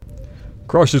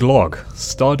Crash's log.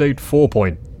 Stardate 4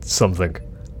 point something.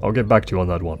 I'll get back to you on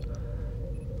that one.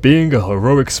 Being a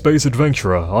heroic space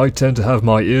adventurer, I tend to have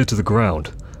my ear to the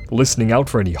ground, listening out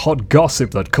for any hot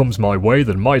gossip that comes my way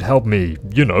that might help me,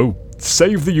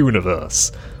 save the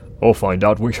universe. Or find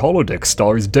out which holodeck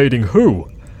star is dating who.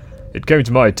 It came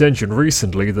to my attention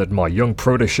recently that my young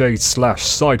protege /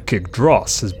 sidekick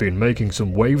Dross has been making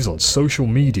some waves on social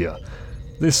media.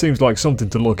 This seems like something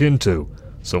to look into,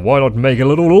 so why not make a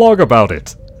little log about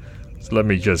it? So let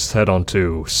me just head on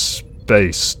to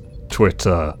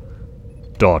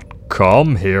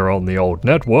spacetwitter.com here on the old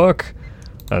network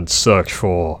and search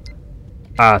for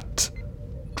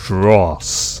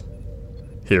 @Dross.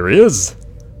 Here he is.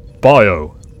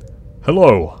 Bio.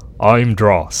 Hello, I'm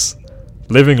Dross,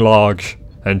 living large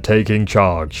and taking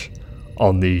charge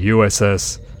on the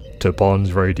USS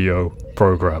Tapons radio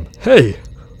program. Hey,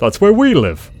 that's where we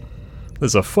live.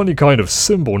 There's a funny kind of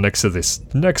symbol next to this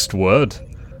next word.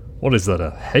 What is that,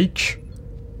 a H?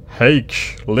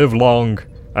 H, live long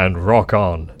and rock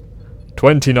on.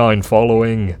 29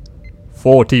 following,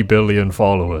 40 billion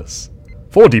followers.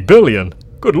 40 billion?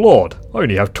 Good lord, I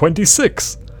only have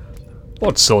 26.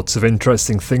 What sorts of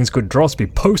interesting things could Dross be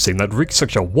posting that reach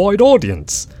such a wide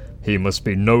audience? He must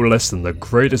be no less than the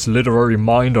greatest literary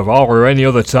mind of our or any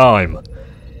other time.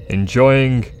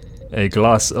 Enjoying a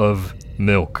glass of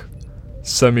milk.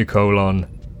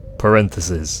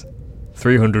 Parenthesis.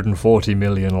 340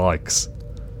 million likes.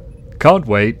 Can't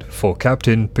wait for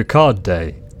Captain Picard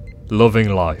Day. Loving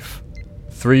life.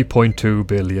 3.2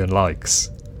 billion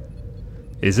likes.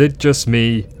 Is it just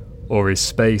me, or is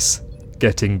space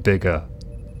getting bigger?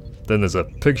 Then there's a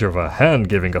picture of a hand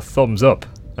giving a thumbs up,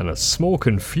 and a small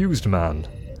confused man.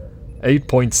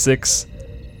 8.6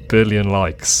 billion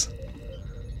likes.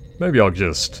 Maybe I'll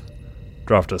just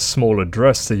draft a small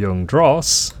address to young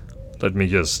Dross. Let me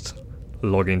just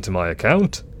log into my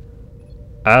account.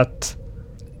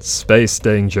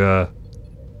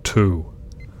 @SpaceDanger2.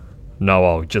 Now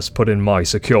I'll just put in my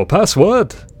secure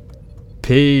password.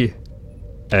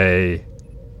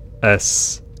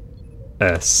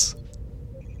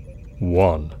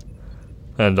 PASS1.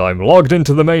 And I'm logged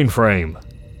into the mainframe.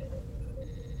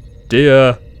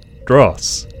 Dear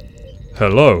Dross,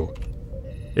 hello,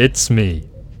 it's me,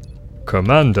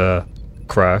 Commander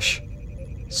Crash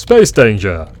Space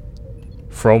Danger,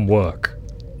 from work.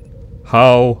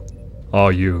 How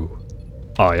are you?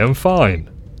 I am fine.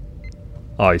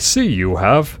 I see you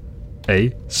have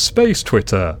a Space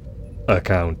Twitter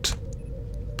account.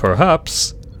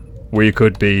 Perhaps we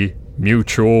could be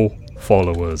mutual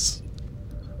followers.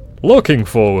 Looking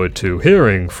forward to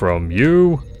hearing from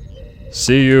you.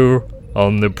 See you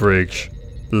on the bridge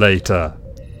later.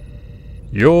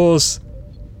 Yours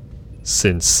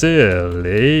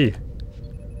sincerely,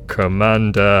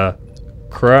 Commander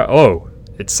Oh,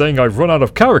 it's saying I've run out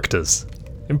of characters.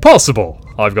 Impossible!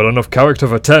 I've got enough character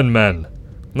for 10 men.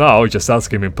 Now just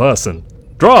ask him in person.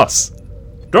 Dross!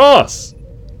 Dross!